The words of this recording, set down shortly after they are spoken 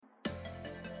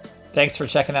Thanks for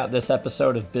checking out this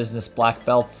episode of Business Black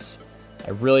Belts.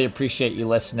 I really appreciate you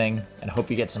listening and hope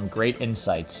you get some great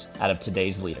insights out of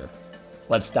today's leader.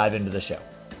 Let's dive into the show.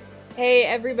 Hey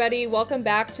everybody, welcome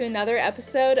back to another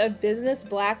episode of Business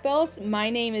Black Belts. My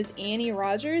name is Annie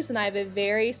Rogers and I have a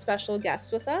very special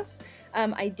guest with us,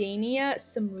 Idania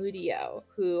Samudio,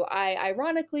 who I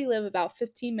ironically live about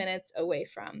 15 minutes away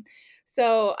from.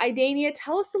 So Idania,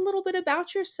 tell us a little bit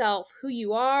about yourself, who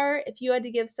you are. If you had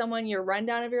to give someone your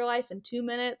rundown of your life in 2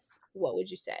 minutes, what would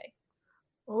you say?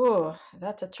 Oh,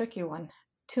 that's a tricky one.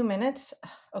 2 minutes?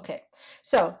 Okay.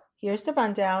 So here's the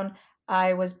rundown.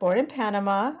 I was born in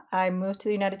Panama. I moved to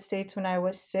the United States when I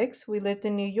was 6. We lived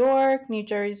in New York, New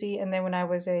Jersey, and then when I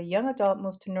was a young adult,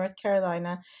 moved to North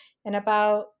Carolina. And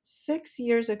about 6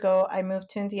 years ago, I moved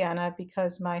to Indiana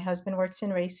because my husband works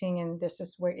in racing, and this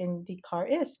is where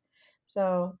IndyCar is.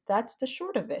 So that's the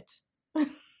short of it.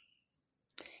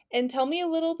 And tell me a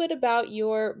little bit about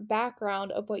your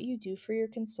background of what you do for your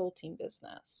consulting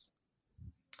business.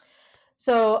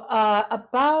 So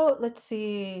let's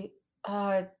see,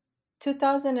 uh,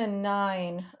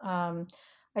 2009,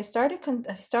 I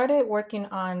started working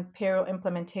on payroll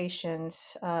implementations,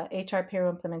 HR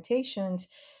payroll implementations,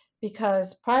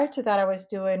 because prior to that I was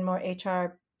doing more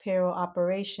HR payroll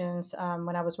operations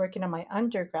when I was working on my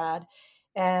undergrad,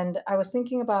 and I was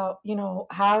thinking about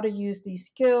how to use these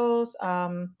skills.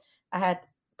 I had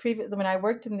when I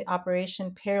worked in the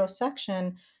operation payroll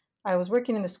section. I was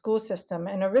working in the school system,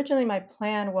 and originally my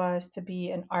plan was to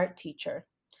be an art teacher.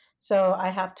 So I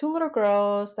have two little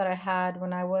girls that I had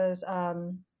when I was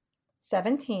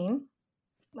 17,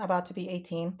 about to be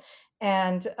 18,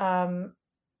 and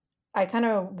I kind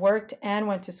of worked and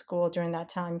went to school during that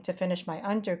time to finish my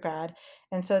undergrad.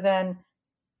 And so then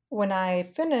when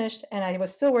I finished and I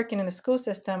was still working in the school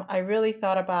system, I really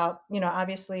thought about,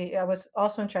 obviously I was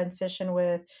also in transition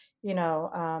with,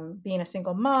 being a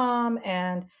single mom.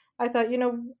 And I thought,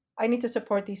 I need to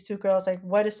support these two girls. Like,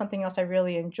 what is something else I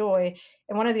really enjoy?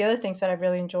 And one of the other things that I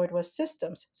really enjoyed was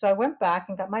systems. So I went back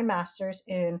and got my master's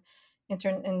in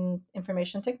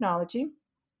information technology.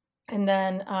 And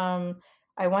then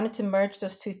I wanted to merge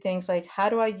those two things. Like, how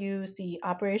do I use the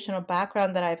operational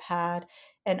background that I've had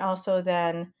and also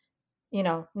then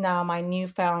now my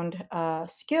newfound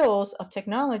skills of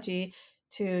technology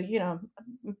to,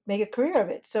 make a career of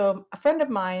it. So a friend of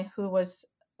mine who was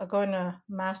going to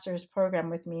master's program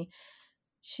with me,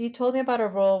 she told me about a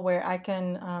role where I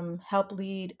can help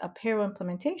lead a payroll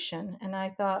implementation. And I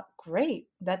thought, great,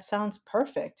 that sounds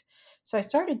perfect. So I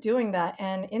started doing that.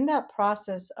 And in that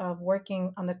process of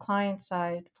working on the client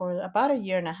side for about a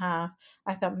year and a half,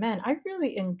 I thought, man, I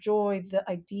really enjoy the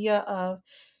idea of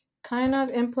kind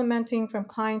of implementing from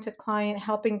client to client,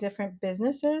 helping different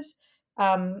businesses.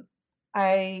 Um,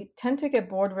 I tend to get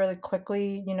bored really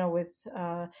quickly, with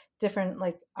different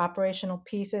like operational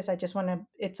pieces. I just want to,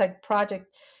 it's like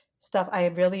project stuff I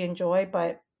really enjoy,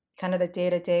 but kind of the day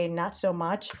to day, not so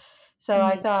much. So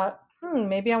I thought,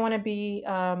 maybe I want to be,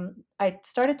 I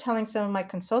started telling some of my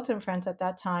consultant friends at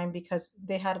that time because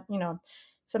they had,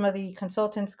 some of the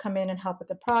consultants come in and help with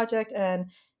the project. And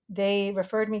they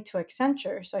referred me to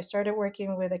Accenture. So I started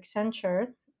working with Accenture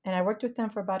and I worked with them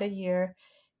for about a year.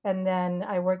 And then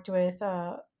I worked with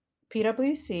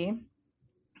PwC.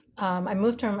 I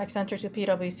moved from Accenture to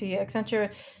PwC.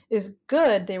 Accenture is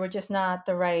good. They were just not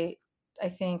the right, I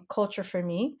think, culture for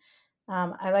me.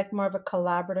 I like more of a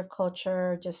collaborative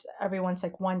culture, just everyone's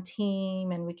like one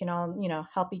team and we can all,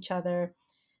 help each other.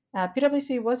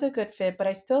 PwC was a good fit, but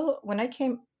I still, when I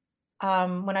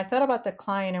thought about the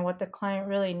client and what the client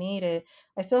really needed,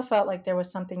 I still felt like there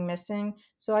was something missing.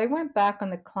 So I went back on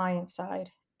the client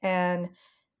side. And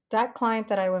that client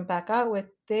that I went back out with,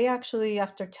 they actually,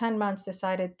 after 10 months,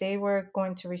 decided they were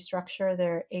going to restructure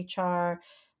their HR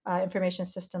information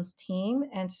systems team.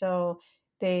 And so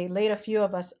they laid a few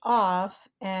of us off.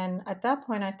 And at that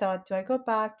point, I thought, do I go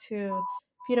back to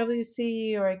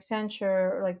PwC or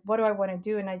Accenture? Or like, what do I want to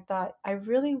do? And I thought, I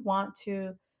really want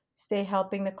to stay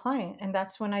helping the client. And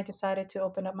that's when I decided to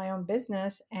open up my own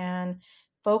business and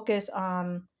focus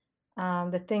on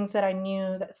the things that I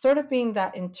knew, that sort of being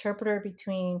that interpreter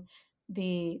between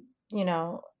the,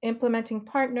 implementing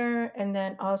partner and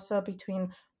then also between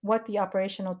what the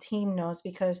operational team knows.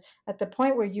 Because at the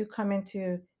point where you come in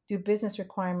to do business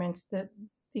requirements, the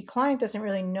client doesn't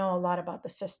really know a lot about the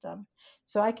system.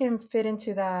 So I can fit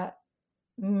into that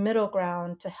middle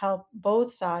ground to help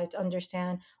both sides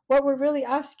understand what we're really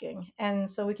asking. And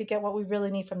so we could get what we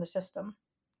really need from the system.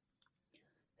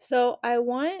 So I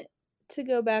want to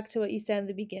go back to what you said in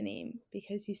the beginning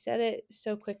because you said it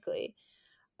so quickly.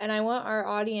 And I want our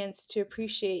audience to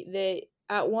appreciate that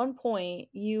at one point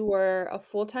you were a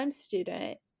full-time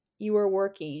student, you were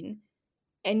working,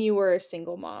 and you were a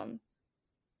single mom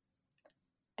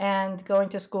and going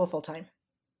to school full time.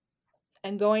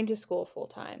 and going to school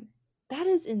full-time. That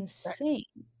is Right. insane.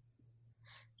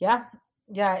 Yeah.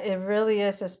 Yeah, it really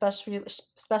is, especially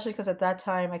because at that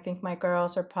time I think my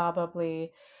girls were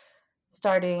probably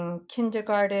starting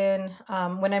kindergarten.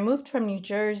 When I moved from New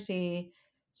Jersey,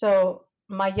 so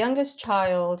my youngest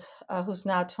child, who's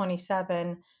now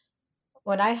 27,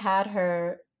 when I had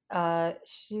her,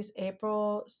 she's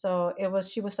April, so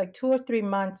she was like 2 or 3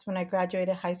 months when I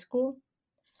graduated high school.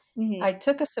 I Mhm.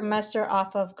 took a semester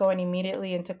off of going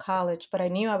immediately into college, but I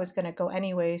knew I was going to go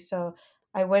anyway. So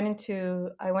I went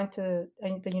to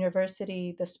the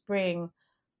university the spring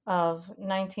of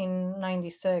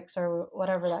 1996 or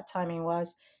whatever that timing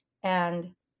was.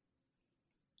 And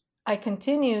I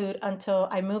continued until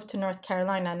I moved to North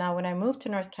Carolina. Now, when I moved to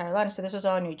North Carolina, so this was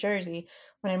all in New Jersey.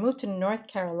 When I moved to North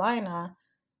Carolina,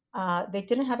 they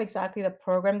didn't have exactly the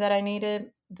program that I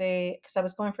needed. Because I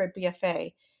was going for a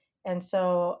BFA, and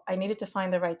so I needed to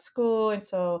find the right school, and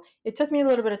so it took me a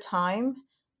little bit of time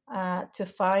to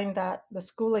find the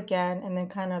school again, and then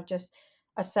kind of just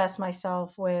assess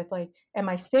myself with like, am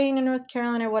I staying in North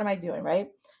Carolina? What am I doing, right?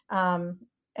 Um,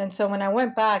 and so when I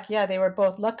went back, yeah, they were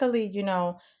both. Luckily,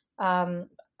 um,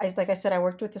 like I said, I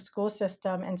worked with the school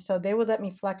system, and so they would let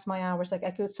me flex my hours. Like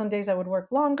I could, some days I would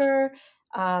work longer,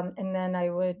 and then I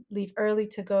would leave early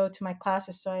to go to my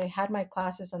classes. So I had my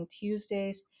classes on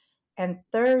Tuesdays and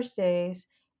Thursdays,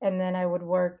 and then I would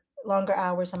work longer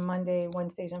hours on Monday,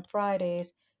 Wednesdays, and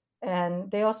Fridays. And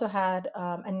they also had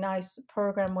a nice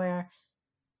program where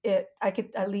I could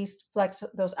at least flex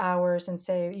those hours and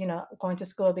say, going to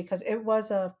school, because it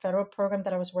was a federal program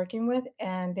that I was working with,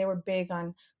 and they were big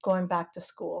on going back to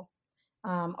school,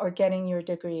 or getting your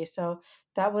degree. So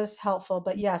that was helpful.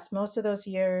 But yes, most of those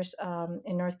years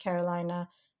in North Carolina,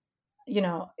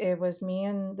 it was me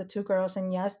and the two girls.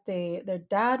 And yes, their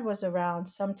dad was around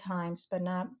sometimes, but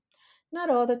not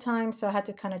all the time. So I had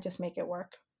to kind of just make it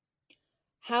work.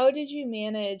 How did you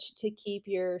manage to keep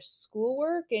your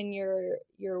schoolwork and your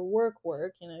work,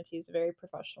 to use a very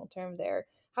professional term there?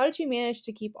 How did you manage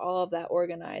to keep all of that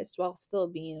organized while still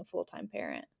being a full-time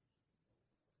parent?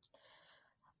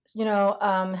 You know,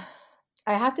 um,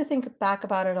 I have to think back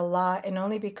about it a lot, and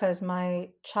only because my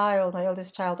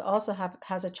oldest child, also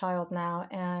has a child now,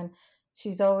 and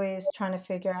she's always trying to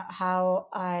figure out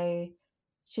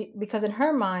because in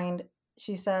her mind,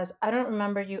 she says, I don't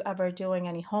remember you ever doing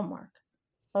any homework.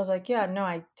 I was like, yeah, no,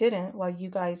 I didn't while you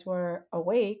guys were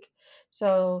awake.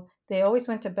 So they always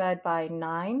went to bed by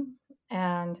 9,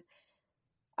 and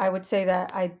I would say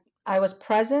that I was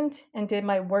present and did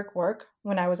my work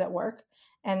when I was at work,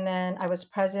 and then I was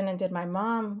present and did my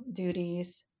mom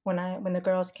duties when the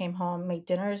girls came home, made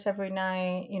dinners every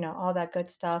night, all that good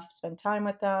stuff, spend time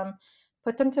with them,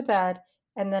 put them to bed,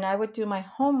 and then I would do my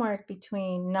homework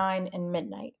between 9 and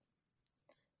midnight.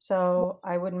 So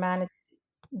I would manage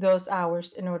those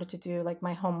hours in order to do like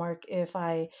my homework if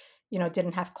I,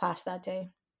 didn't have class that day.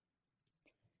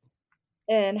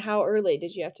 And how early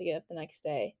did you have to get up the next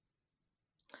day?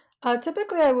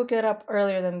 Typically, I would get up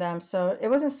earlier than them, so it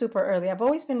wasn't super early. I've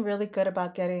always been really good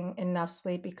about getting enough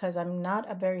sleep because I'm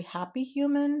not a very happy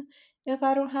human if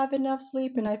I don't have enough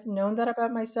sleep, and I've known that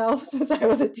about myself since I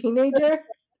was a teenager.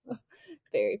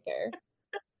 Very fair.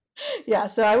 Yeah,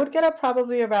 so I would get up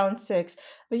probably around 6.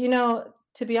 But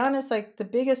to be honest, like the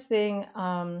biggest thing,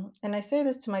 and I say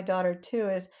this to my daughter too,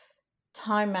 is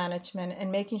time management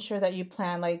and making sure that you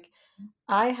plan. Like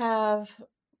I have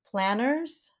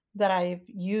planners that I've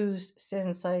used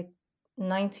since like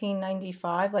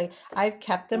 1995. Like I've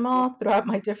kept them all throughout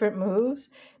my different moves,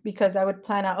 because I would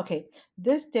plan out, okay,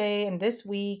 this day and this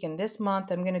week and this month,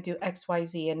 I'm going to do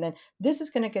XYZ. And then this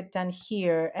is going to get done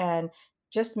here. And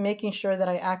just making sure that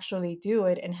I actually do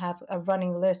it and have a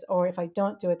running list. Or if I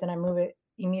don't do it, then I move it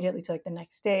immediately to like the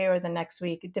next day or the next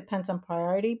week. It depends on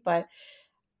priority. But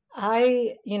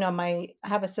I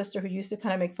have a sister who used to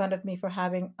kind of make fun of me for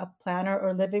having a planner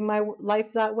or living my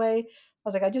life that way. I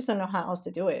was like, I just don't know how else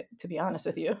to do it, to be honest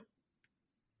with you.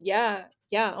 Yeah,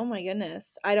 yeah, oh my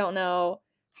goodness. I don't know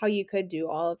how you could do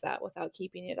all of that without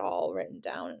keeping it all written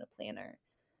down in a planner.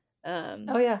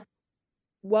 Oh Um, yeah.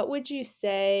 what would you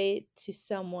say to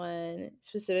someone,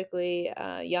 specifically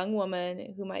a young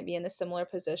woman who might be in a similar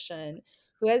position,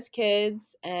 who has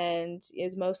kids and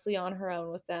is mostly on her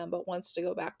own with them, but wants to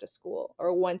go back to school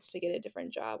or wants to get a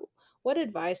different job? What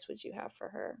advice would you have for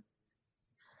her?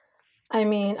 I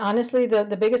mean, honestly,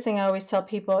 the biggest thing I always tell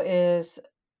people is,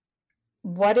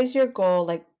 what is your goal?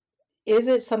 Like, is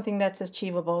it something that's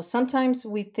achievable? Sometimes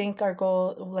we think our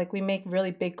goal, like we make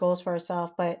really big goals for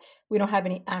ourselves, but we don't have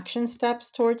any action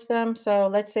steps towards them. So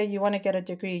let's say you want to get a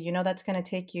degree, you know that's going to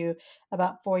take you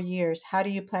about 4 years. How do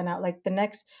you plan out? Like the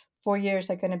next 4 years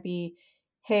are going to be,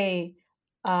 hey,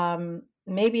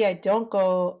 maybe I don't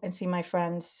go and see my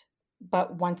friends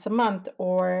but once a month,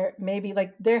 or maybe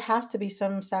like there has to be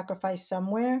some sacrifice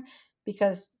somewhere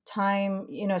because time,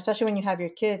 especially when you have your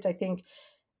kids, I think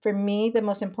for me, the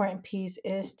most important piece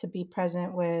is to be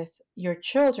present with your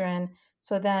children.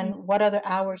 So then Mm. what other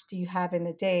hours do you have in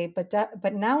the day?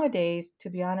 But nowadays, to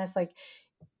be honest, like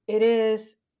it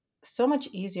is so much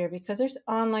easier because there's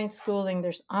online schooling,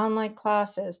 there's online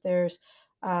classes,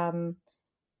 um,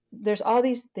 there's all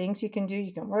these things you can do.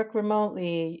 You can work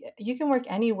remotely, you can work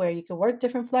anywhere, you can work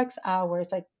different flex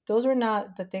hours. Like those were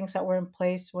not the things that were in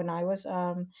place when I was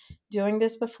doing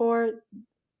this before.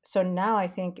 So now I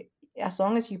think as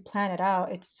long as you plan it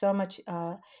out, it's so much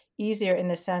easier in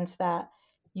the sense that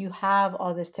you have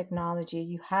all this technology,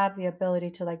 you have the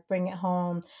ability to like bring it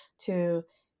home, to,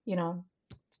 you know,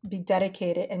 be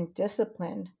dedicated and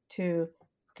disciplined to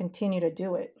continue to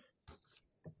do it.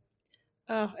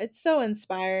 Oh, it's so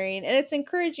inspiring, and it's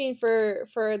encouraging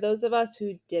for those of us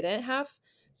who didn't have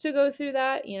to go through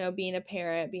that, being a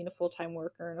parent, being a full-time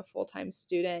worker and a full-time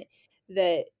student,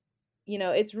 that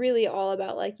it's really all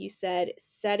about, like you said,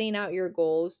 setting out your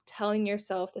goals, telling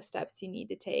yourself the steps you need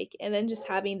to take, and then just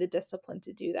having the discipline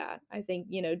to do that. I think,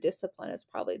 discipline is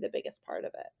probably the biggest part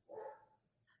of it.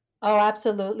 Oh,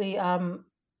 absolutely.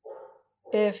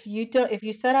 If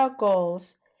you set out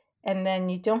goals and then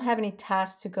you don't have any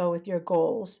tasks to go with your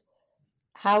goals,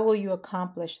 how will you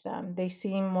accomplish them? They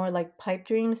seem more like pipe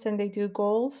dreams than they do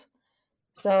goals.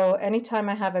 So anytime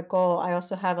I have a goal, I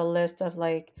also have a list of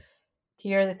like,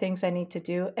 here are the things I need to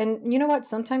do. And you know what?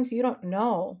 Sometimes you don't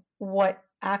know what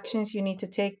actions you need to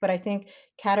take, but I think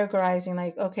categorizing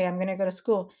like, okay, I'm going to go to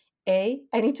school. I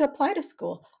need to apply to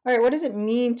school. All right, what does it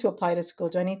mean to apply to school?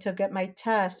 Do I need to get my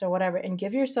test or whatever? And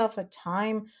give yourself a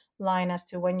timeline as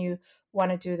to when you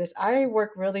want to do this. I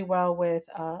work really well with,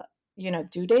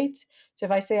 due dates. So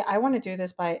if I say I want to do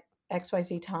this by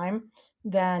XYZ time,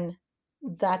 then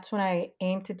that's when I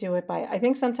aim to do it by. I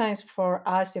think sometimes for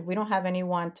us, if we don't have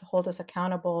anyone to hold us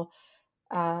accountable,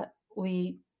 uh,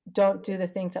 we don't do the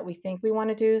things that we think we want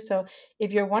to do. So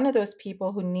if you're one of those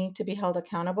people who need to be held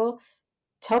accountable,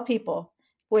 tell people.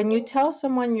 When you tell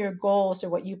someone your goals or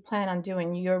what you plan on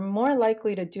doing, you're more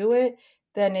likely to do it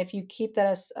than if you keep that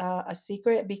as a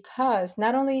secret, because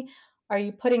not only are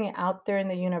you putting it out there in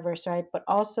the universe, right, but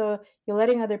also you're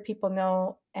letting other people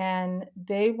know and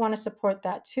they want to support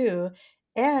that too.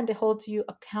 And it holds you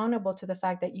accountable to the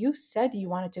fact that you said you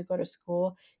wanted to go to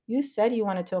school, you said you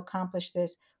wanted to accomplish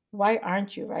this. Why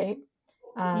aren't you, right?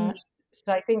 Mm. Uh,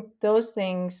 so I think those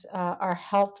things are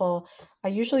helpful. I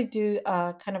usually do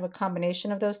kind of a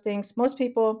combination of those things. Most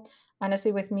people,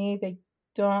 honestly, with me, they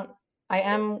don't. I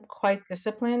am quite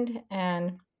disciplined,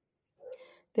 and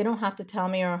they don't have to tell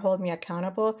me or hold me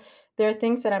accountable. There are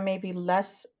things that I may be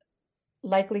less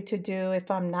likely to do if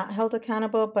I'm not held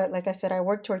accountable. But like I said, I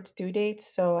work towards due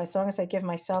dates. So as long as I give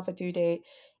myself a due date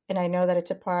and I know that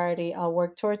it's a priority, I'll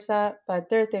work towards that. But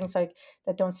there are things like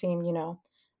that don't seem,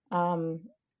 um,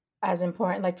 as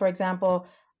important. Like, for example,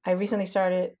 I recently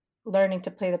started learning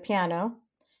to play the piano.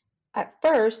 At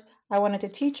first, I wanted to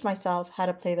teach myself how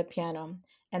to play the piano.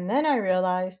 And then I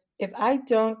realized if I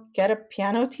don't get a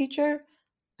piano teacher,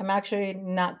 I'm actually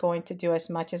not going to do as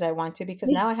much as I want to,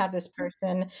 because now I have this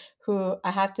person who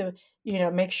I have to,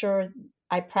 make sure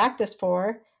I practice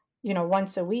for,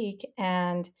 once a week.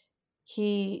 And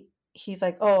he's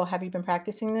like, "Oh, have you been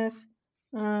practicing this?"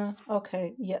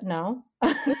 Okay, yeah, no.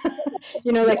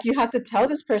 Yeah. Like you have to tell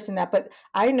this person that. But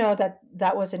I know that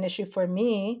that was an issue for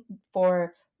me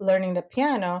for learning the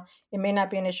piano. It may not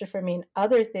be an issue for me in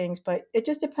other things, but it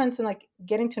just depends on like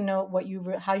getting to know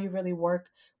how you really work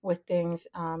with things,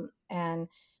 and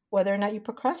whether or not you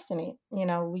procrastinate.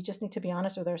 We just need to be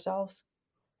honest with ourselves.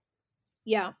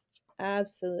 Yeah,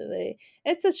 absolutely.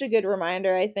 It's such a good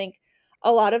reminder. I think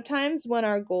a lot of times when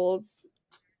our goals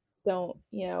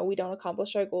we don't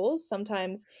accomplish our goals,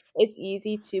 sometimes it's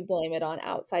easy to blame it on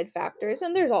outside factors,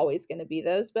 and there's always going to be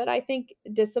those, but I think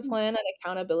discipline and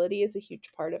accountability is a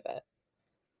huge part of it.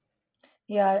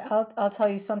 Yeah, I'll tell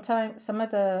you sometimes some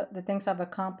of the things I've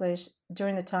accomplished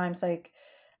during the times like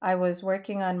I was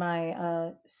working on my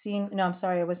no, I'm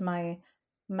sorry, it was my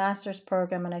master's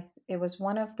program, and it was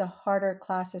one of the harder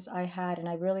classes I had, and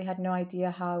I really had no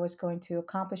idea how I was going to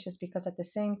accomplish this because at the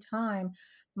same time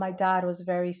my dad was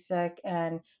very sick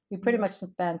and we pretty Mm. much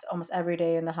spent almost every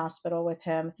day in the hospital with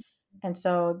him. And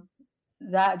so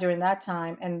that during that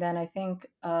time. And then I think,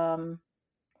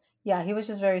 yeah, he was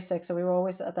just very sick. So we were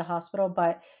always at the hospital,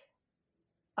 but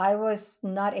I was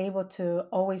not able to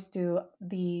always do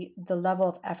the level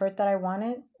of effort that I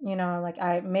wanted. Like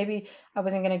I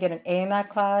wasn't going to get an A in that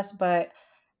class, but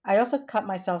I also cut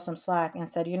myself some slack and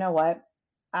said, you know what?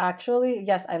 Actually,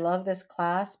 yes, I love this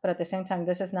class, but at the same time,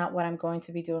 this is not what I'm going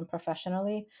to be doing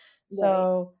professionally. Right.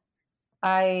 So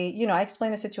I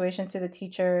explained the situation to the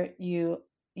teacher. You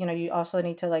also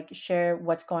need to like share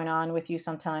what's going on with you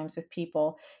sometimes with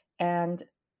people. And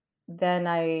then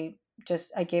I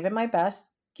gave it my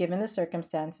best given the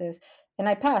circumstances, and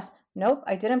I passed. Nope,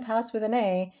 I didn't pass with an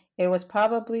A. It was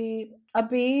probably a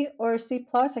B or a C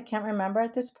plus. I can't remember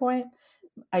at this point.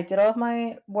 I did all of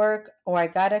my work, or I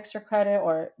got extra credit,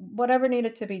 or whatever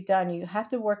needed to be done. You have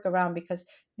to work around because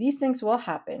these things will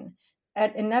happen.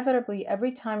 And inevitably,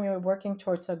 every time you're working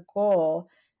towards a goal,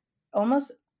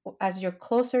 almost as you're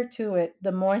closer to it,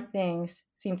 the more things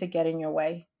seem to get in your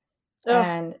way. Oh,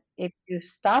 And if you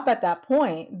stop at that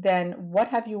point, then what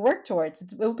have you worked towards?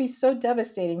 It will be so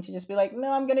devastating to just be like,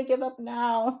 no, I'm going to give up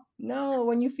now. No,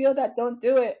 when you feel that, don't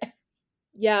do it.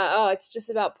 yeah. Oh, it's just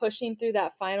about pushing through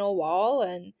that final wall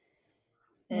and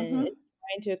Hmm. it's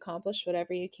trying to accomplish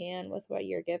whatever you can with what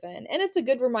you're given. And it's a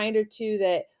good reminder too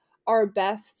that our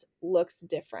best looks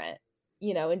different,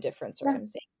 in different Yeah.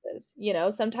 circumstances.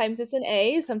 Sometimes it's an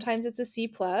A, sometimes it's a C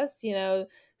plus,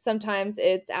 sometimes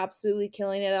it's absolutely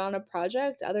killing it on a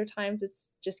project, other times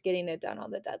it's just getting it done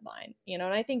on the deadline, and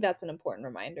I think that's an important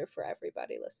reminder for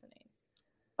everybody listening.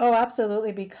 Oh,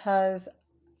 absolutely. Because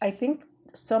I think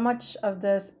so much of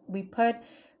this, we put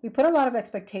a lot of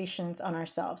expectations on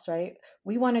ourselves, right?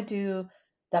 We want to do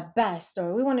the best,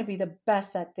 or we want to be the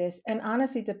best at this. And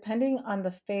honestly, depending on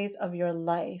the phase of your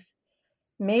life,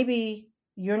 maybe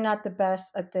you're not the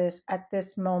best at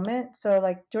this moment. So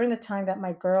like during the time that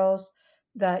my girls,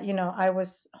 that I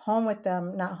was home with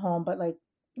them, not home, but like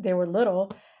they were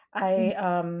little, Mhm.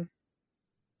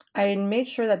 I made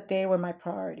sure that they were my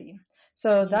priority.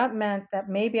 So Yeah. that meant that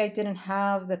maybe I didn't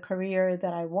have the career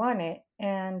that I wanted,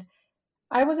 and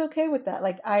I was okay with that.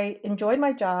 Like I enjoyed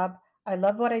my job, I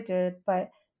loved what I did,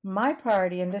 but my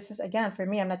priority, and this is again for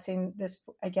me, I'm not saying this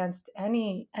against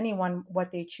anyone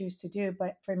what they choose to do,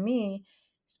 but for me,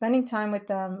 spending time with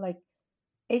them, like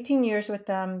 18 years with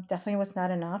them definitely was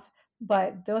not enough,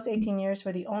 but those 18 years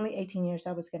were the only 18 years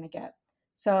I was going to get.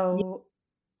 So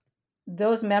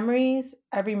those memories,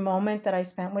 every moment that I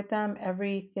spent with them,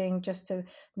 everything just to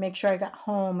make sure I got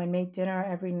home and made dinner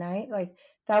every night, like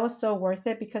that was so worth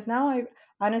it because now I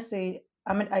honestly,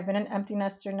 I've been an empty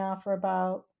nester now for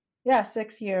about, yeah,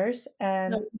 6 years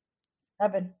and No.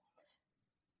 7.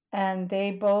 And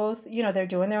they both, they're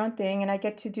doing their own thing and I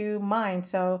get to do mine.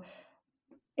 So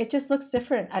it just looks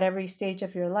different at every stage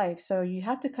of your life. So you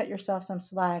have to cut yourself some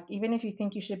slack, even if you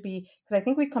think you should be, because I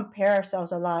think we compare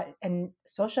ourselves a lot. And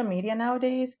social media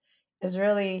nowadays is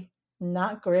really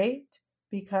not great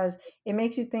because it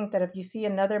makes you think that if you see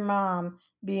another mom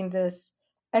being this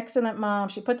excellent mom,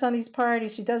 she puts on these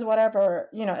parties, she does whatever,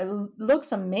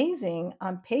 looks amazing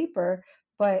on paper,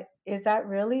 but is that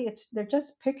really? They're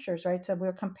just pictures, right? So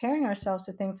we're comparing ourselves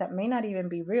to things that may not even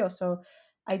be real. So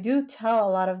I do tell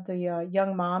a lot of the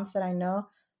young moms that I know,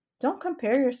 don't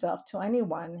compare yourself to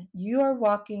anyone. You are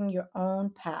walking your own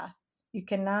path. You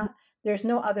cannot, there's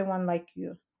no other one like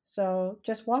you. So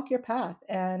just walk your path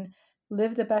and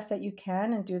live the best that you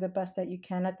can and do the best that you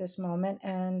can at this moment.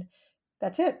 And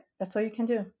that's it. That's all you can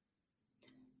do.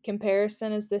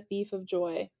 Comparison is the thief of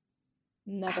joy.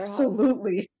 Never have.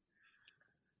 Absolutely.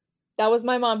 That was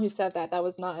my mom who said that. That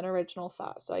was not an original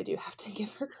thought, so I do have to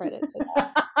give her credit to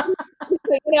that.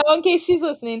 In case she's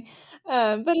listening.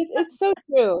 But it's so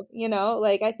true,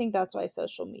 like I think that's why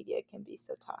social media can be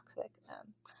so toxic.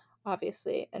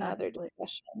 Obviously, another Absolutely.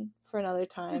 discussion for another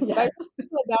time. But I Yes. just want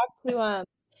to go back to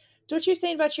what you're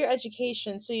saying about your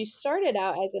education. So you started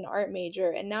out as an art major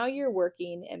and now you're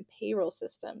working in payroll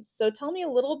systems. So tell me a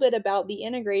little bit about the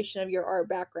integration of your art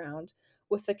background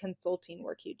with the consulting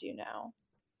work you do now.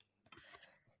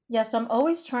 Yes, I'm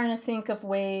always trying to think of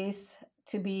ways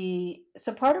to be.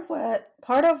 So part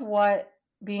of what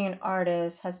being an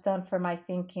artist has done for my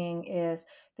thinking is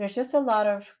there's just a lot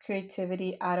of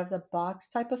creativity out of the box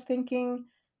type of thinking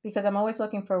because I'm always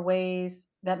looking for ways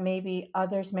that maybe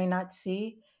others may not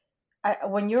see.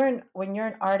 When you're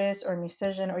an artist or a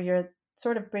musician or you're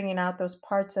sort of bringing out those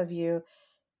parts of you,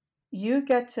 you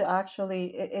get to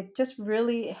actually it just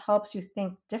really helps you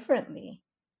think differently.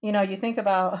 You think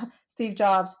about Steve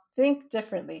Jobs, think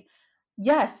differently.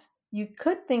 Yes, you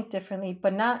could think differently,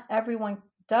 but not everyone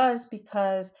does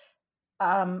because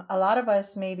a lot of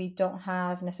us maybe don't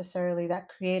have necessarily that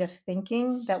creative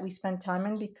thinking that we spend time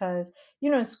in because,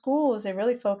 in schools, they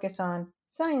really focus on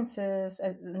sciences,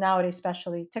 nowadays,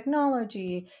 especially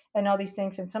technology and all these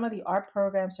things. And some of the art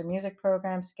programs or music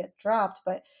programs get dropped.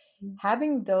 But Mm.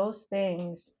 having those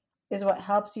things is what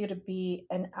helps you to be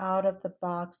an out of the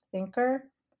box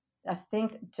thinker, a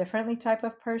think differently type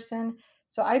of person.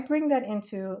 So I bring that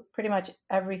into pretty much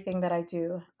everything that I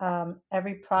do.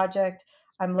 Every project,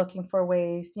 I'm looking for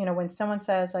ways. When someone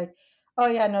says like, "Oh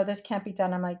yeah, no, this can't be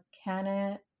done," I'm like, "Can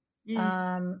it?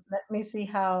 Mm. Let me see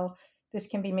how this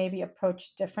can be maybe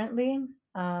approached differently.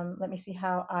 Let me see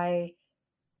how I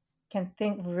can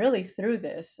think really through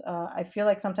this. I feel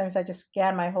like sometimes I just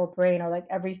scan my whole brain or like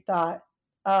every thought.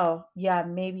 Oh, yeah,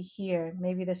 maybe here,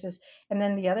 maybe this is. And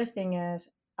then the other thing is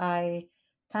I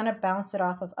kind of bounce it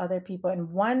off of other people. And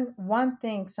one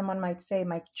thing someone might say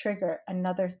might trigger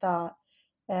another thought.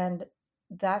 And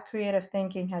that creative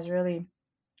thinking has really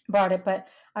brought it. But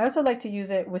I also like to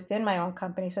use it within my own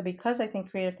company. So because I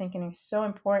think creative thinking is so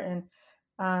important,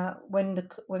 when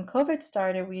COVID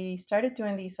started, we started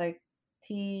doing these like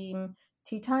team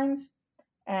tea times,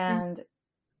 Mm. and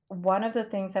one of the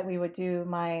things that we would do,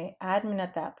 my admin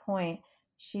at that point,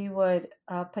 she would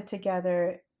put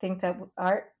together things that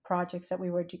art projects that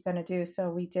we were going to do. So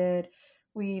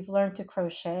we've learned to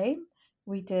crochet.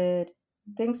 We did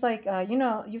things like,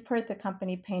 you've heard the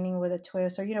company Painting with a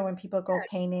Twist, or, when people go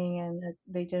painting and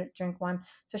they drink wine.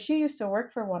 So she used to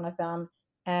work for one of them,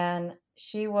 and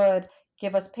she would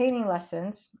give us painting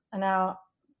lessons. And now,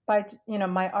 by,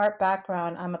 my art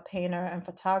background, I'm a painter and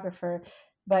photographer,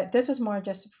 but this was more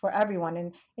just for everyone.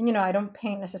 And I don't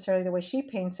paint necessarily the way she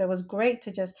paints, so it was great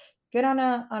to just get on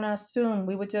a Zoom.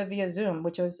 We would do it via Zoom,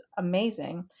 which was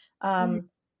amazing. Mm.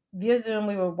 Via Zoom,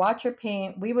 we would watch her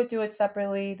paint. We would do it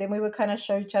separately. Then we would kind of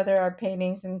show each other our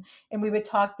paintings, and we would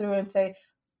talk through and say,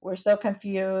 we're so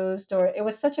confused. Or it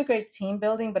was such a great team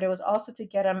building, but it was also to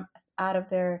get them out of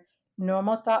their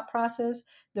normal thought process.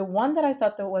 The one that I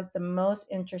thought that was the most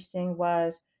interesting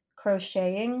was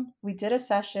crocheting. We did a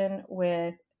session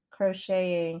with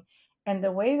crocheting, and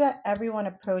the way that everyone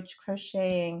approached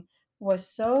crocheting was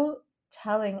so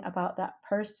telling about that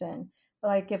person.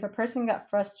 Like if a person got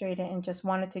frustrated and just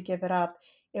wanted to give it up,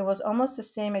 it was almost the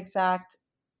same exact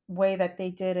way that they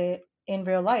did it in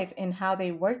real life in how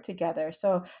they work together.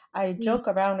 So I Mm. joke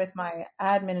around with my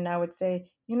admin and I would say,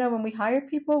 when we hire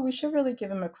people, we should really give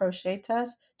them a crochet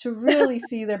test to really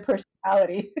see their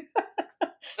personality.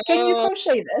 Can you Oh,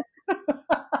 crochet this?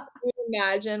 can you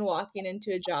imagine walking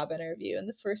into a job interview and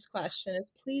the first question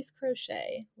is, please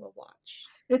crochet. We'll watch.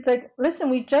 It's like, listen,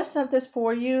 we just sent this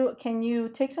for you. Can you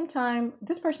take some time?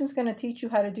 This person's going to teach you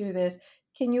how to do this.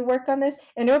 Can you work on this?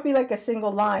 And it would be like a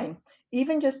single line.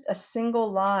 Even just a single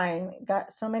line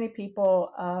got so many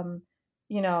people,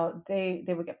 they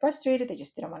would get frustrated. They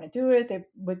just didn't want to do it. They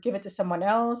would give it to someone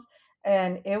else.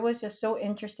 And it was just so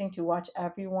interesting to watch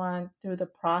everyone through the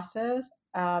process.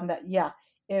 That, yeah,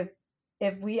 if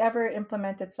if we ever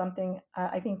implemented something,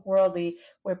 I think worldly,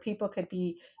 where people could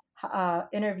be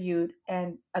interviewed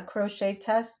and a crochet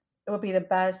test, it would be the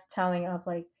best telling of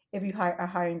like if you are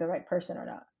hiring the right person or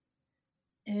not.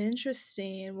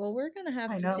 Interesting. Well, we're gonna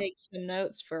have I to know. take some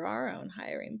notes for our own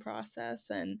hiring process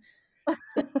and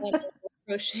send them a little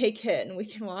crochet kit and we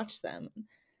can watch them.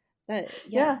 That,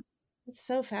 yeah, Yeah, it's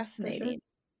so for sure. fascinating.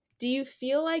 Do you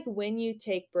feel like when you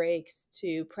take breaks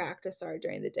to practice art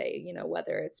during the day,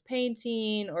 whether it's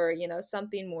painting or,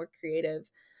 something more creative,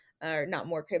 or not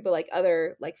more creative, but like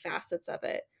other like facets of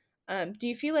it, do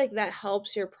you feel like that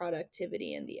helps your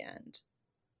productivity in the end?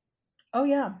 Oh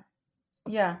yeah,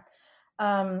 yeah.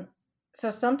 Um, so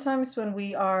sometimes when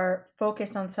we are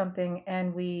focused on something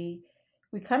and we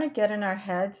kind of get in our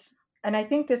heads, and I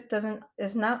think this doesn't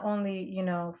is not only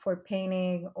for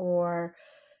painting or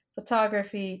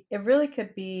photography, it really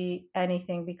could be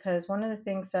anything because one of the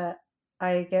things that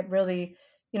I get really,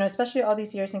 especially all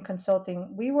these years in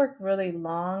consulting, we work really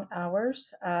long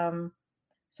hours.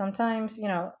 Sometimes,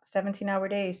 17-hour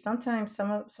days. Sometimes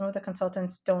some of the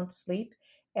consultants don't sleep,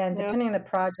 and Yeah. depending on the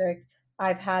project,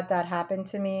 I've had that happen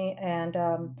to me, and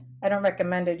I don't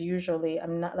recommend it usually.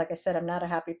 I'm not, like I said, I'm not a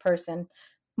happy person.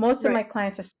 Most of Right. my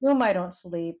clients assume I don't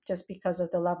sleep just because of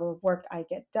the level of work I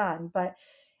get done, but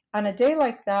on a day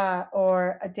like that,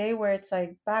 or a day where it's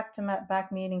like back to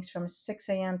back meetings from 6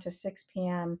 a.m. to 6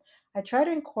 p.m., I try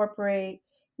to incorporate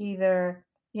either,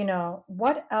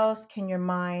 what else can your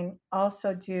mind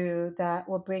also do that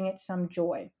will bring it some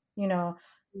joy? Can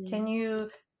Mm. you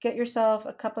get yourself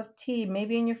a cup of tea,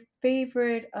 maybe in your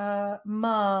favorite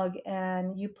mug,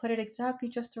 and you put it exactly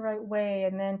just the right way,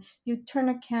 and then you turn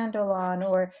a candle on,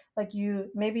 or like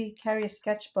you maybe carry a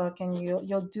sketchbook and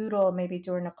you'll doodle maybe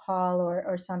during a call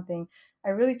or something. I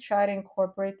really try to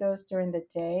incorporate those during the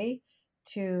day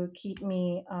to keep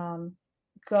me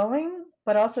going,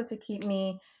 but also to keep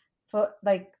me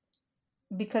like,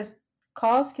 because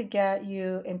calls could get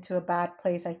you into a bad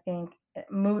place, I think,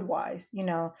 mood wise.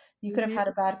 You could have Hmm. had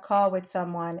a bad call with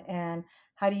someone, and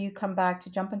how do you come back to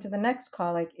jump into the next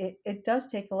call? Like, it does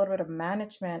take a little bit of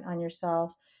management on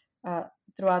yourself uh,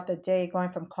 throughout the day,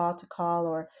 going from call to call,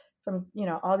 or from,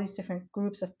 all these different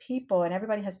groups of people, and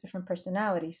everybody has different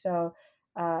personalities. So,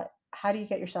 uh, how do you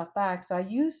get yourself back? So, I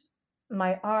use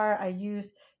my art, I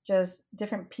use just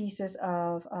different pieces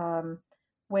of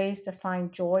ways to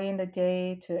find joy in the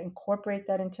day, to incorporate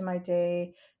that into my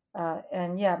day.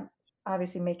 And yeah,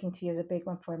 obviously making tea is a big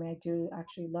one for me. I do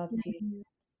actually love tea.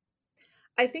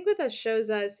 I think what that shows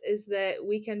us is that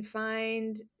we can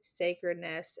find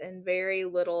sacredness in very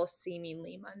little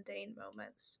seemingly mundane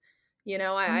moments.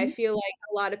 I Mhm. feel like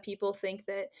a lot of people think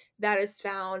that that is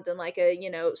found in like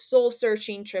a, soul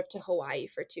searching trip to Hawaii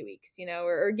for 2 weeks,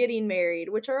 or getting married,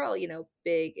 which are all,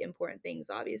 big, important things,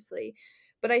 obviously.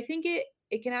 But I think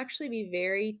it can actually be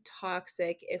very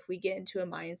toxic if we get into a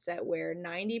mindset where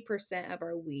 90% of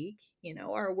our week,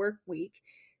 our work week,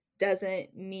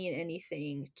 doesn't mean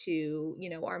anything to,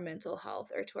 our mental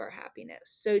health or to our happiness.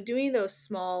 So doing those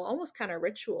small, almost kind of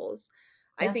rituals,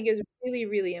 I Yeah. think is really,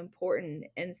 really important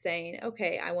in saying,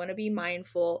 okay, I want to be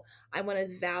mindful. I want to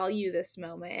value this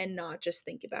moment and not just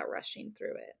think about rushing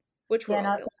through it, which we're Yeah, all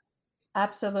no, guilty.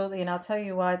 absolutely. And I'll tell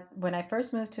you what, when I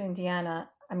first moved to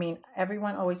Indiana, I mean,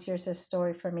 everyone always hears this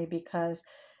story from me because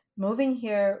moving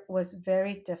here was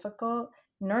very difficult.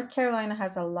 North Carolina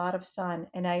has a lot of sun,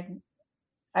 and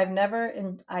I've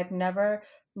never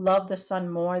loved the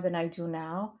sun more than I do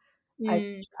now. I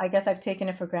Mm, I guess I've taken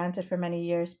it for granted for many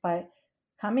years, but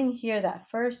coming here that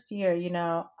first year,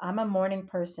 I'm a morning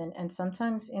person, and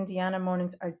sometimes Indiana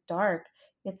mornings are dark.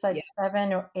 It's like yeah.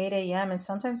 7 or 8 a.m. and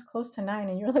sometimes close to 9,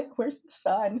 and you're like, "Where's the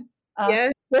sun?"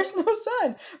 Yeah. There's no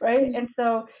sun, right? And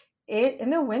so in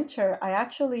the winter, I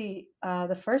actually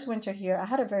the first winter here, I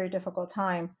had a very difficult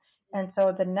time, and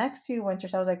so the next few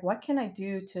winters, I was like, "What can I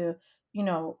do to, you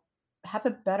know, have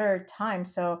a better time?"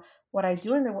 So what I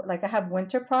do like, I have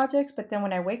winter projects, but then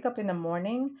when I wake up in the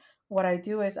morning, what I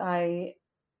do is I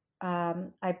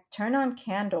turn on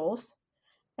candles,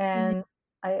 Mhm. and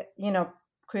I,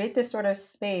 create this sort of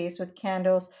space with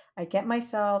candles. I get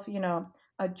myself,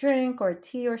 a drink or a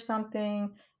tea or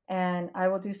something, and I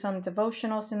will do some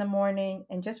devotionals in the morning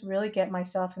and just really get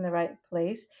myself in the right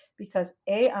place, because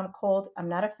A, I'm cold, I'm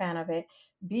not a fan of it.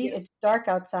 B, Yeah. it's dark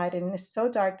outside, and it's so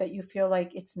dark that you feel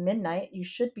like it's midnight. You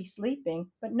should be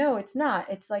sleeping, but no, it's not.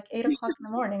 It's like 8 o'clock in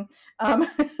the morning. Um,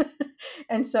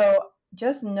 and so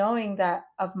just knowing that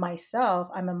of myself,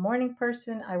 I'm a morning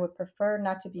person. I would prefer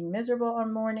not to be miserable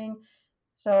on morning.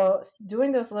 So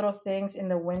doing those little things in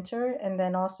the winter, and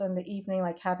then also in the evening,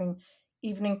 like having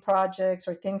evening projects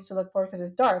or things to look for because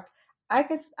it's dark. I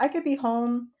could be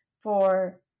home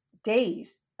for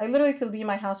days. I literally could be in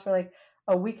my house for like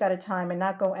a week at a time and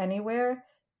not go anywhere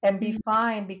and be Mhm.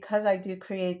 fine, because I do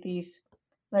create these,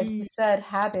 like you Mm. said,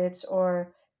 habits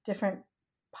or different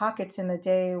pockets in the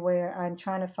day where I'm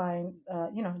trying to find,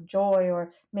 joy,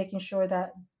 or making sure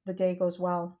that the day goes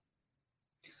well.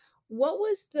 What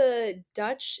was the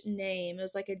Dutch name? It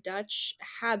was like a Dutch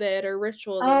habit or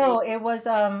ritual that they. Oh, it was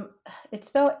it's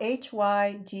spelled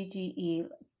Hyggge,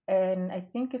 and I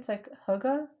think it's like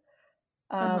Hygge.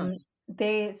 Uh-huh.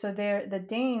 The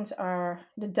Danes, are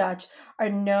the Dutch, are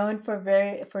known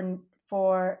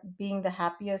for being the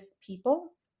happiest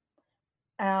people.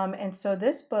 And so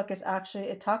this book is actually,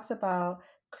 it talks about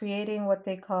creating what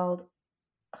they called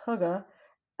Hygge,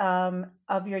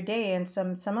 of your day, and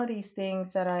some of these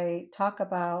things that I talk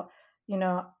about,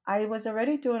 I was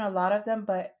already doing a lot of them,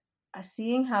 but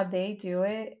seeing how they do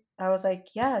it, I was like,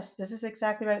 yes, this is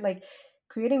exactly right. Like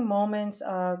creating moments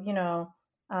of,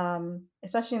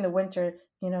 especially in the winter,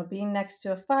 being next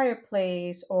to a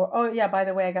fireplace, or, oh yeah, by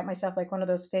the way, I got myself like one of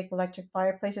those fake electric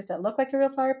fireplaces that look like a real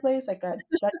fireplace, like a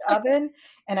Dutch oven,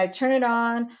 and I turn it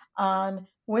on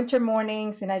winter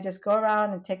mornings, and I just go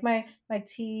around and take my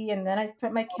tea, and then I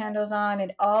put my candles on.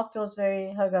 It all feels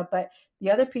very hygge. But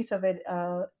the other piece of it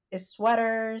is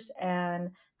sweaters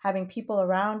and having people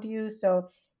around you. So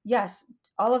yes,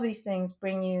 all of these things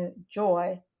bring you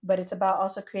joy, but it's about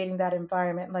also creating that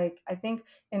environment. Like I think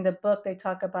in the book they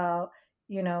talk about,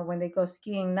 when they go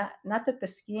skiing, not that the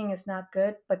skiing is not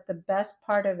good, but the best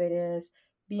part of it is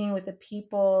being with the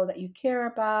people that you care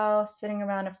about, sitting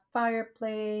around a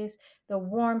fireplace, the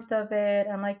warmth of it.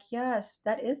 I'm like, yes,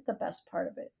 that is the best part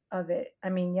of it. I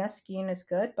mean, yes, skiing is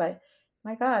good, but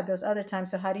my God, those other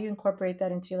times. So how do you incorporate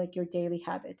that into like your daily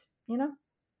habits, you know?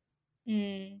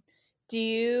 Mm. Do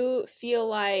you feel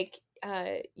like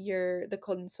the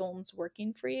consultants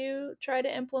working for you try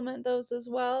to implement those as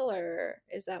well, or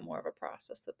is that more of a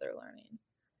process that they're learning?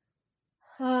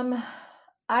 Um,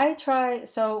 I try,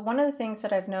 so one of the things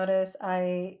that I've noticed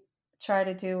I try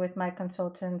to do with my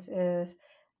consultants is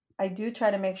I do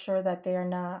try to make sure that they are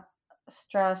not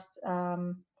stressed. I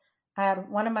had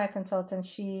one of my consultants,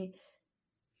 she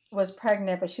was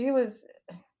pregnant, but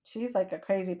she's like a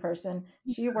crazy person.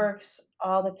 She works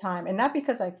all the time, and not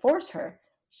because I force her.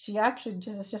 She actually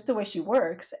just, it's just the way she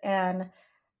works. And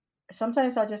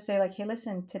sometimes I'll just say like, "Hey,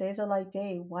 listen, today's a light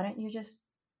day. Why don't you just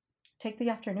take the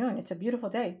afternoon? It's a beautiful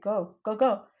day. Go, go,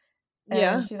 go." And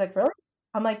Yeah. she's like, "Really?"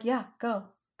 I'm like, "Yeah, go.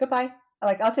 Goodbye.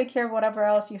 Like, I'll take care of whatever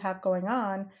else you have going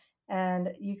on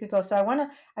and you could go." So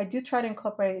I do try to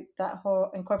incorporate that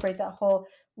whole,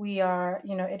 we are,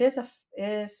 it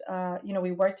is,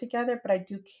 we work together, but I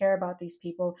do care about these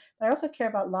people. But I also care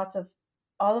about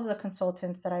all of the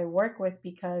consultants that I work with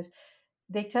because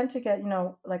they tend to get,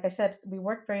 like I said, we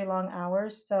work very long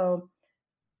hours. So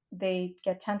they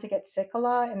get tend to get sick a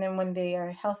lot, and then when they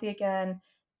are healthy again,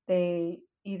 they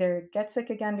either get sick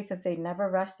again because they never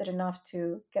rested enough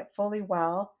to get fully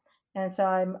well. And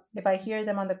so if I hear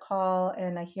them on the call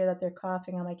and I hear that they're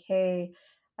coughing, I'm like, "Hey,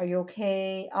 are you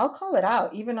okay?" I'll call it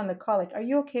out even on the call, like, "Are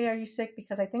you okay? Are you sick?"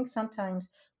 Because I think sometimes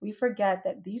we forget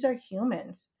that these are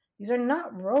humans, these are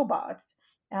not robots.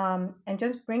 And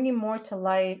just bringing more to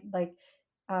light, like,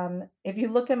 if you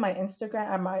look at my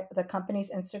Instagram, the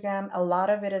company's Instagram, a lot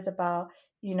of it is about,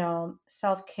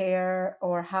 self care,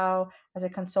 or how as a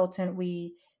consultant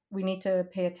we need to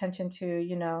pay attention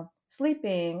to,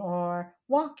 sleeping or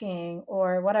walking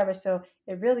or whatever. So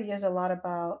it really is a lot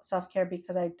about self care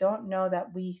because I don't know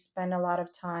that we spend a lot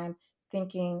of time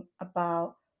thinking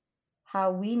about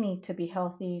how we need to be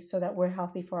healthy so that we're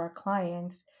healthy for our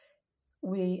clients.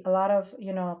 A lot of,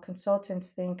 consultants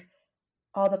think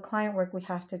all the client work we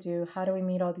have to do, how do we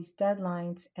meet all these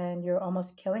deadlines, and you're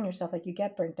almost killing yourself, like you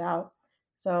get burnt out.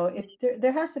 So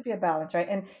there has to be a balance, right?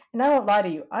 And I won't lie to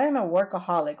you, I am a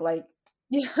workaholic, like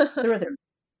Yeah. through and through.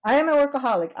 I am a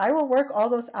workaholic. I will work all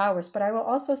those hours, but I will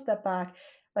also step back,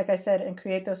 like I said, and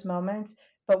create those moments.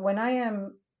 But when I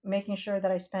am making sure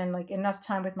that I spend like enough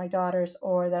time with my daughters,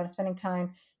 or that I'm spending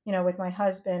time, with my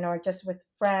husband, or just with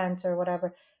friends or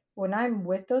whatever, when I'm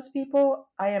with those people,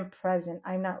 I am present.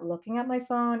 I'm not looking at my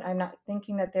phone. I'm not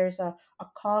thinking that there's a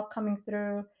call coming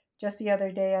through. Just the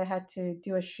other day, I had to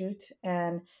do a shoot,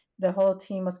 and the whole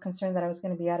team was concerned that I was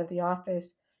going to be out of the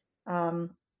office.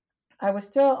 Um, I was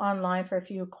still online for a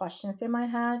few questions they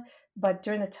might have, but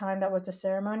during the time that was the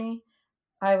ceremony,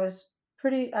 I was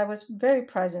very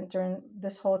present during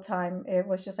this whole time. It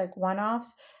was just like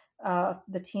one-offs.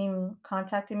 The team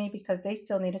contacted me because they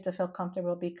still needed to feel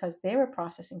comfortable because they were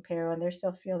processing payroll and they're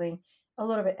still feeling a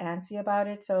little bit antsy about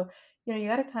it. So, you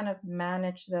got to kind of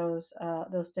manage those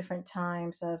different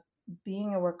times of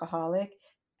being a workaholic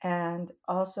and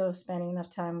also spending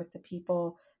enough time with the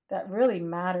people that really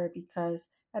matter, because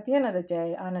at the end of the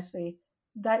day, honestly,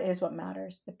 that is what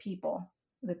matters, the people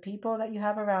that you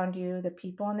have around you, the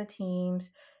people on the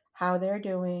teams, how they're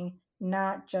doing,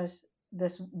 not just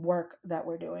this work that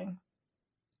we're doing.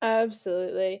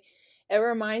 Absolutely. It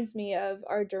reminds me of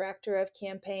our director of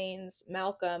campaigns,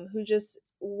 Malcolm, who just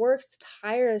works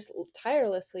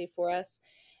tirelessly for us.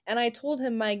 And I told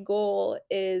him my goal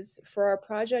is for our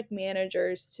project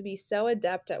managers to be so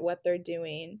adept at what they're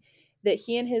doing that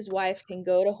he and his wife can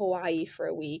go to Hawaii for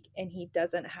a week and he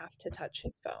doesn't have to touch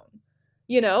his phone.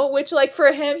 Which, like,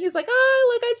 for him, he's like,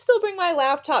 like, I'd still bring my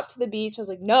laptop to the beach. I was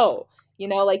like, no,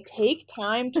 like, take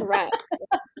time to rest.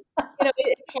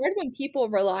 It's hard when people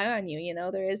rely on you,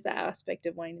 there is that aspect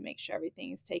of wanting to make sure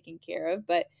everything is taken care of.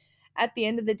 But at the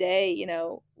end of the day,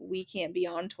 we can't be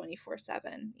on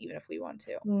 24/7, even if we want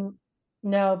to. Mm,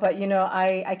 No, but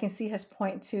I can see his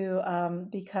point too,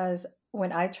 because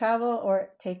when I travel or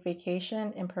take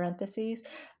vacation, in parentheses,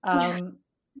 um,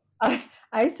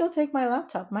 I still take my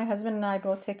laptop. My husband and I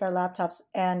both take our laptops,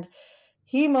 and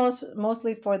he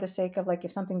mostly for the sake of, like,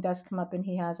 if something does come up and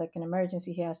he has like an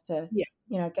emergency, he has to,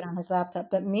 Yeah. get on his laptop.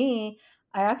 But me,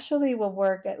 I actually will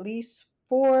work at least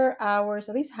 4 hours,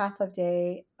 at least half a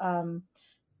day,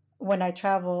 when I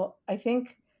travel. I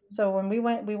think so. When we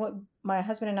went, my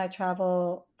husband and I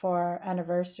travel for our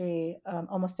anniversary,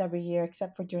 almost every year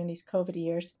except for during these COVID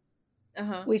years.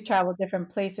 Uh-huh. We've traveled different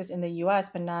places in the US,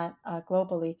 but not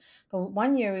globally. But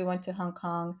one year we went to Hong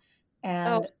Kong,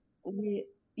 Oh, and we,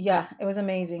 yeah, it was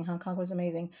amazing. Hong Kong was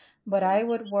amazing. But I nice.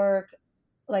 would work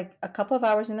like a couple of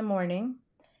hours in the morning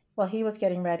while he was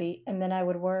getting ready, and then I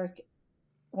would work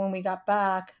when we got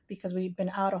back because we'd been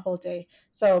out a whole day.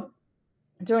 So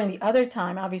during the other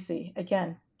time, obviously,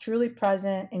 again, truly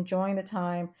present, enjoying the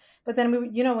time. But then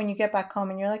when you get back home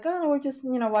and you're like, oh, we're just,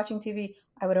 watching TV,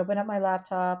 I would open up my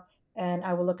laptop and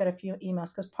I would look at a few emails.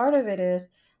 Because part of it is,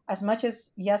 as much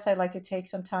as, yes, I'd like to take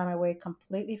some time away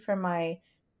completely from my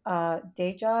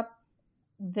day job,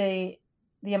 the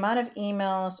the amount of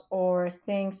emails or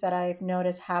things that I've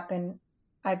noticed happen,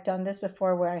 I've done this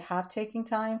before where I have taken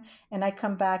time and I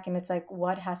come back and it's like,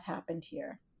 what has happened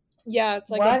here? Yeah,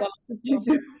 it's like a What bubble. did you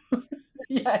do?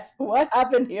 Yes, what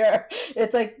happened here?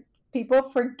 It's like people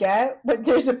forget what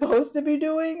they're supposed to be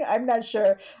doing. I'm not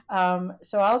sure.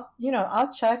 So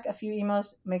I'll check a few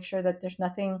emails, make sure that there's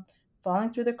nothing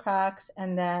falling through the cracks,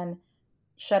 and then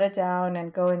shut it down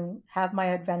and go and have my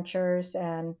adventures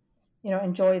and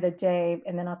enjoy the day.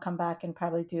 And then I'll come back and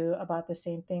probably do about the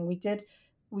same thing.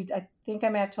 I think I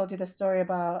may have told you the story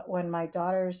about when my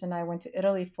daughters and I went to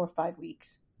Italy for 5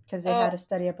 weeks because they Oh, had a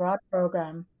study abroad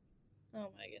program.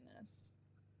 oh my goodness.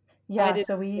 I Yeah, did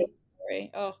so hear we the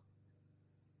story. Oh,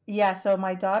 yeah, so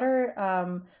my daughter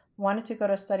wanted to go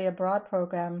to a study abroad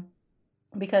program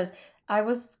because I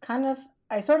was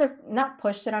I sort of not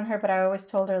pushed it on her, but I always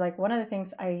told her like one of the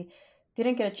things I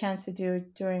didn't get a chance to do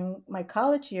during my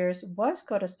college years was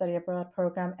go to study abroad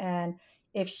program. And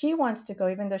if she wants to go,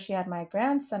 even though she had my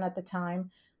grandson at the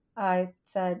time, I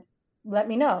said, let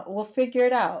me know. We'll figure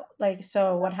it out. Like,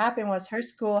 so what happened was her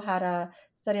school had a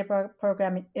study abroad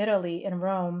program in Italy, in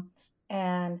Rome,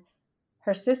 and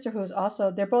her sister, who's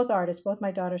also, they're both artists. Both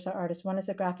my daughters are artists. One is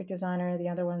a graphic designer, the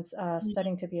other one's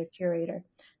studying to be a curator.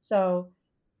 So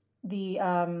the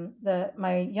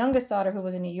my youngest daughter, who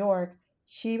was in New York,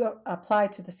 she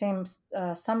applied to the same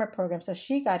summer program, so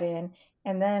she got in.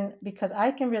 And then because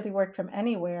I can really work from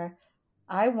anywhere,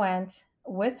 I went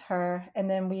with her, and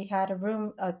then we had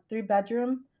a 3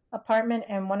 bedroom apartment,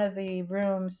 and one of the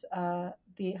rooms,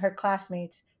 the her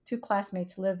classmates, two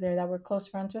classmates lived there that were close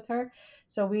friends with her.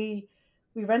 So we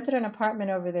rented an apartment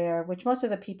over there, which most of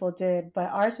the people did, but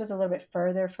ours was a little bit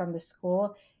further from the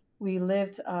school. We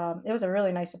lived, it was a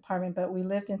really nice apartment, but we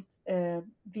lived in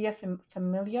Via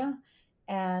Familia,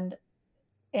 and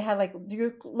it had like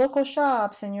your local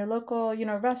shops and your local,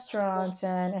 restaurants,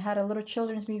 and it had a little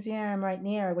children's museum right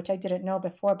near, which I didn't know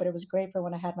before, but it was great for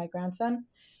when I had my grandson.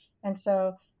 And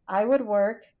so I would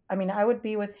work, I mean, I would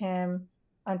be with him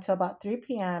until about 3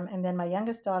 p.m. And then my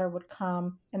youngest daughter would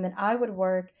come, and then I would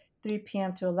work 3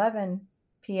 p.m. to 11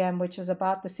 p.m., which was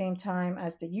about the same time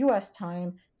as the US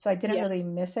time. So I didn't yeah, really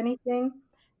miss anything.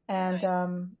 And, nice.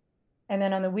 um, and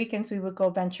then on the weekends, we would go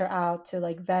venture out to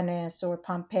like Venice or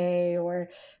Pompeii, or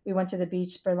we went to the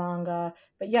beach, Berlanga.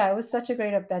 But yeah, it was such a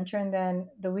great adventure. And then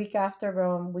the week after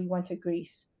Rome, we went to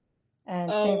Greece.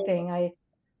 And same Oh, thing. I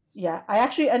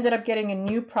actually ended up getting a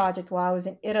new project while I was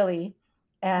in Italy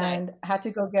nice. and had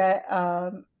to go get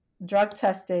drug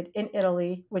tested in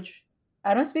Italy, which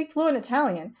I don't speak fluent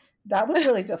Italian. That was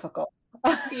really difficult.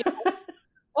 Yeah.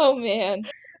 Oh man.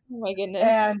 Oh my goodness.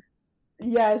 And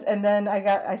yes, and then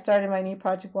I started my new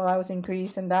project while I was in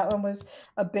Greece, and that one was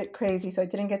a bit crazy. So I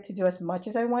didn't get to do as much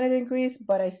as I wanted in Greece,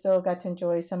 but I still got to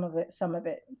enjoy some of it.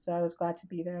 So I was glad to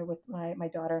be there with my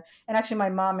daughter. And actually my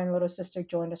mom and little sister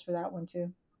joined us for that one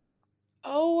too.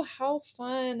 Oh, how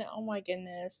fun. Oh my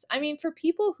goodness. I mean, for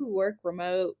people who work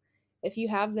remote, if you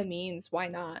have the means, why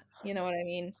not? You know what I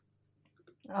mean?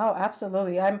 Oh,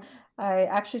 absolutely. I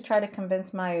actually try to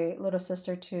convince my little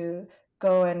sister to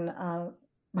go and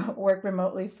work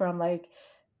remotely from like,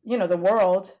 the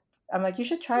world. I'm like, you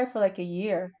should try it for like a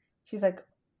year. She's like,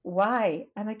 why?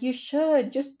 I'm like, you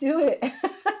should just do it.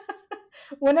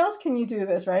 When else can you do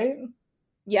this, right?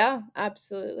 Yeah,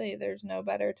 absolutely. There's no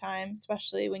better time,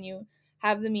 especially when you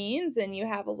have the means and you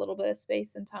have a little bit of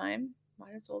space and time.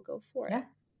 Might as well go for it. Yeah,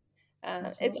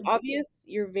 It's absolutely. obvious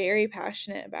you're very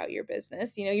passionate about your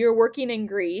business. You know, you're working in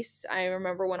Greece. I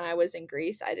remember when I was in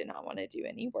Greece, I did not want to do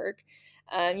any work.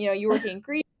 You work in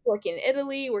Greece, working in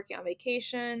Italy, working on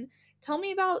vacation. Tell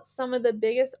me about some of the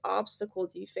biggest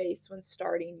obstacles you face when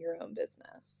starting your own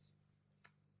business.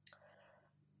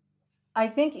 I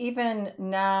think even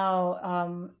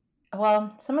now,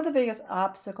 well, some of the biggest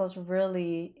obstacles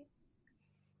really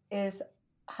is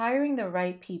hiring the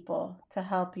right people to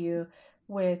help you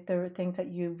with the things that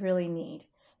you really need.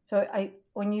 So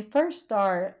when you first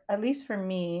start, at least for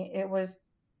me, it was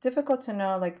difficult to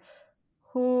know like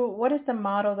what is the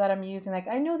model that I'm using. Like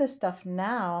I know this stuff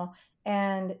now,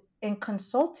 And in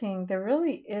consulting, there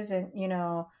really isn't,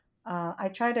 I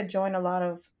try to join a lot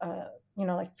of,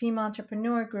 like female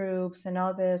entrepreneur groups and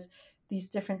all these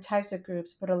different types of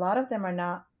groups, but a lot of them are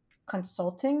not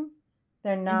consulting.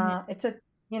 They're Hmm. not,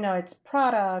 it's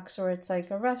products, or it's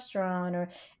like a restaurant,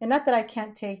 and not that I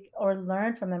can't take or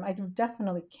learn from them. I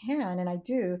definitely can, and I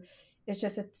do. It's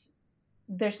just,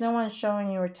 there's no one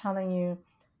showing you or telling you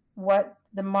what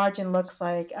the margin looks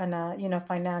like on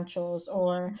financials,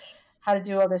 or how to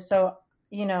do all this. So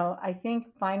I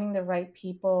think finding the right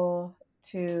people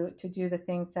to do the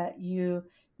things that you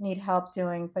need help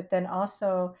doing. But then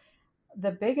also,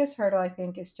 the biggest hurdle, I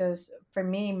think, is just, for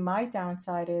me, my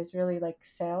downside is really like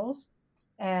sales,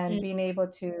 and being able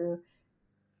to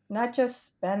not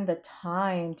just spend the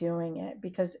time doing it,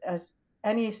 because as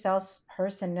any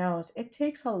salesperson knows, it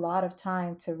takes a lot of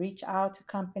time to reach out to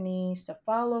companies, to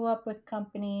follow up with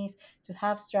companies, to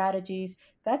have strategies.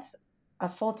 That's a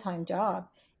full-time job.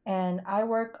 And I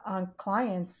work on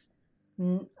clients,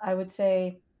 I would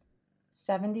say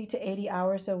 70 to 80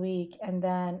 hours a week, and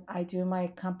then I do my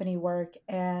company work.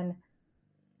 And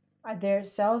their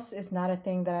sales is not a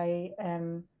thing that I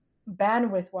am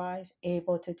bandwidth wise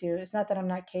able to do. It's not that I'm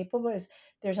not capable, it's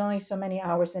there's only so many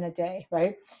hours in a day,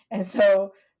 right? And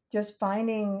so just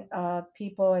finding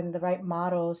people and the right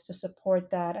models to support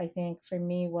that, I think for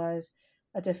me was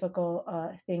a difficult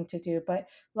thing to do. But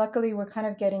luckily, we're kind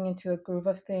of getting into a groove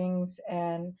of things,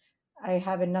 and I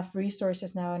have enough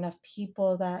resources now, enough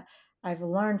people that I've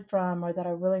learned from, or that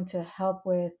are willing to help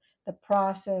with the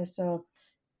process. So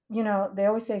they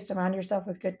always say surround yourself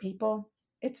with good people.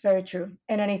 It's very true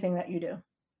in anything that you do.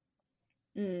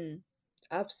 Mm,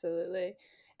 absolutely.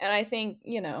 And I think,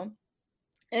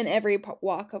 in every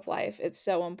walk of life, it's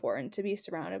so important to be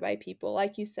surrounded by people,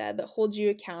 like you said, that hold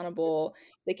you accountable,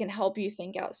 that can help you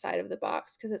think outside of the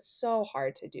box, because it's so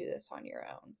hard to do this on your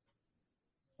own.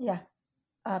 Yeah,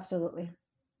 absolutely.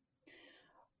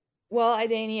 Well,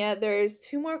 Idania, there's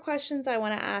two more questions I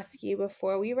want to ask you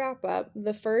before we wrap up.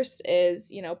 The first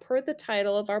is, per the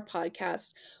title of our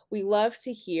podcast, we love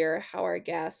to hear how our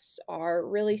guests are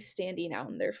really standing out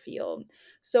in their field.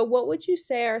 So, what would you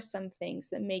say are some things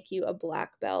that make you a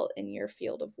black belt in your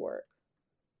field of work?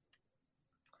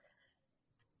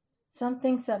 Some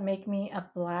things that make me a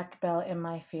black belt in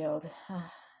my field.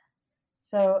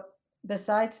 So,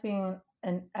 besides being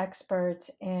an expert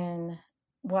in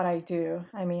what I do,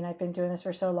 I mean, I've been doing this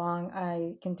for so long,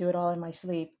 I can do it all in my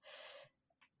sleep.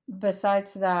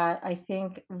 Besides that, I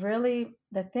think really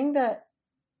the thing that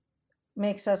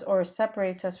makes us or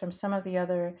separates us from some of the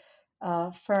other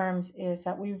firms is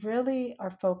that we really are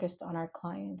focused on our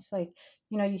clients. Like,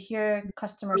 you hear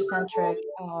customer centric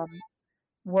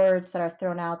words that are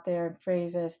thrown out there and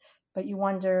phrases, but you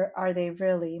wonder, are they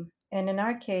really? And in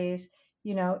our case,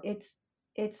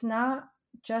 it's not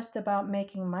just about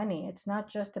making money. It's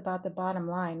not just about the bottom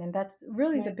line, and that's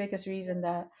really the Right. biggest reason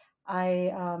that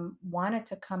I wanted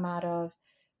to come out of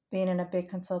being in a big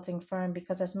consulting firm,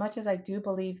 because as much as I do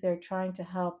believe they're trying to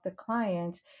help the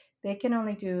client, they can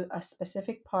only do a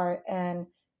specific part, and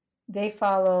they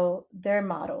follow their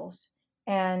models.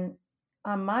 And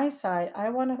on my side, I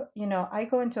want to, I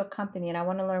go into a company and I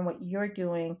want to learn what you're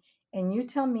doing, and you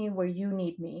tell me where you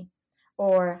need me,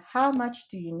 or how much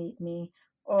do you need me,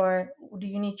 or do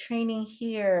you need training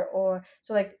here, or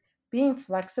so, like, being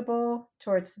flexible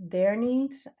towards their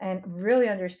needs and really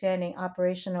understanding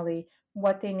operationally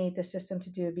what they need the system to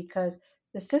do, because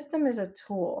the system is a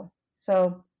tool.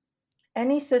 So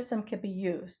any system can be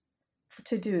used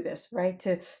to do this, right?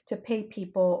 To pay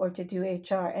people or to do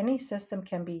HR. Any system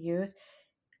can be used.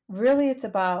 Really, it's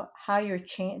about how you're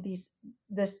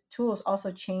this tool is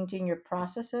also changing your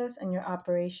processes and your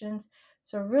operations.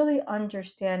 So really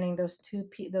understanding those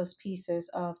pieces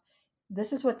of,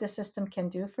 this is what the system can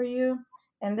do for you,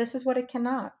 and this is what it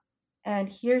cannot. And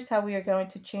here's how we are going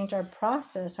to change our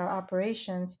process, our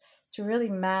operations, to really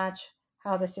match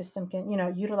how the system can,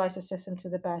 utilize the system to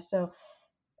the best. So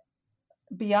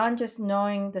beyond just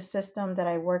knowing the system that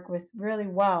I work with really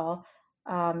well,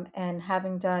 and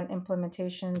having done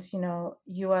implementations,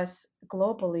 US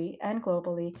globally,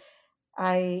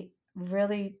 I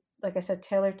really, like I said,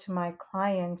 tailor to my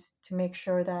clients to make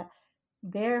sure that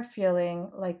they're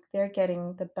feeling like they're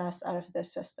getting the best out of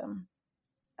this system.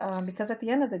 Because at the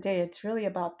end of the day, it's really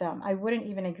about them. I wouldn't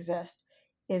even exist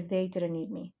if they didn't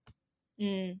need me.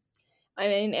 Mm. I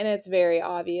mean, and it's very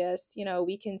obvious,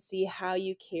 we can see how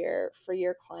you care for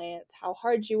your clients, how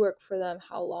hard you work for them,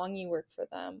 how long you work for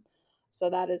them. So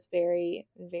that is very,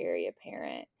 very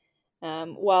apparent.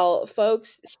 Well,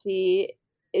 folks, she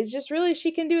is just really,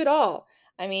 she can do it all.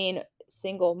 I mean,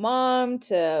 single mom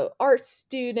to art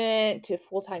student to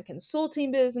full-time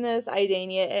consulting business.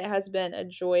 Idania, it has been a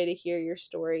joy to hear your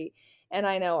story, and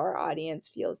I know our audience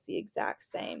feels the exact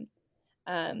same.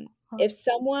 If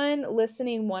someone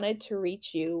listening wanted to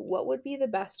reach you, what would be the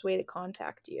best way to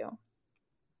contact you?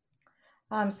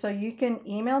 So you can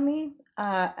email me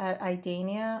at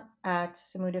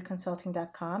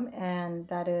idania@samudioconsulting.com, and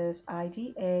that is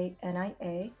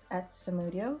IDANIA at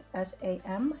Samudio,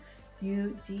 SAMUDIO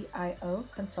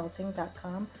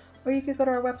consulting.com, or you could go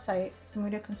to our website,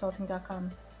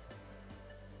 samudioconsulting.com.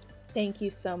 Thank you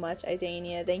so much,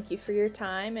 Idania. Thank you for your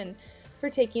time and for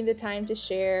taking the time to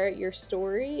share your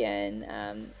story and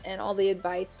all the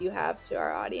advice you have to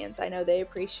our audience. I know they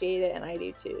appreciate it, and I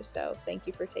do too. So thank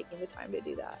you for taking the time to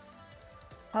do that.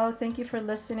 Oh, thank you for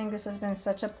listening. This has been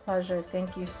such a pleasure.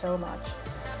 Thank you so much.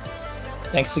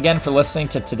 Thanks again for listening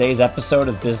to today's episode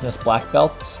of Business Black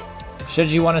Belts.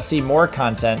 Should you want to see more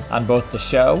content on both the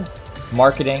show,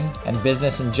 marketing, and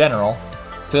business in general,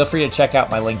 feel free to check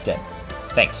out my LinkedIn.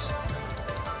 Thanks.